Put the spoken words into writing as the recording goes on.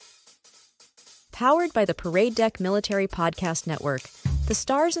Powered by the Parade Deck Military Podcast Network, the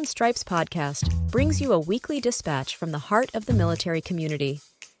Stars and Stripes podcast brings you a weekly dispatch from the heart of the military community.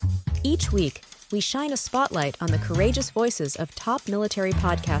 Each week, we shine a spotlight on the courageous voices of top military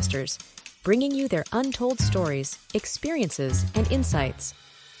podcasters, bringing you their untold stories, experiences, and insights.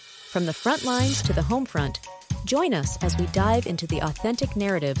 From the front lines to the home front, join us as we dive into the authentic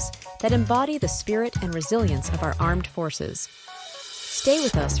narratives that embody the spirit and resilience of our armed forces. Stay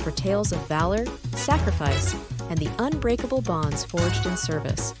with us for tales of valor, sacrifice, and the unbreakable bonds forged in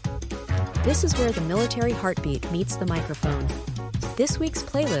service. This is where the military heartbeat meets the microphone. This week's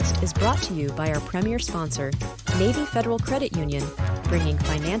playlist is brought to you by our premier sponsor, Navy Federal Credit Union, bringing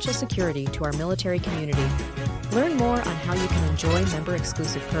financial security to our military community. Learn more on how you can enjoy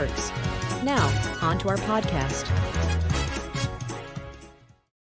member-exclusive perks. Now, on to our podcast.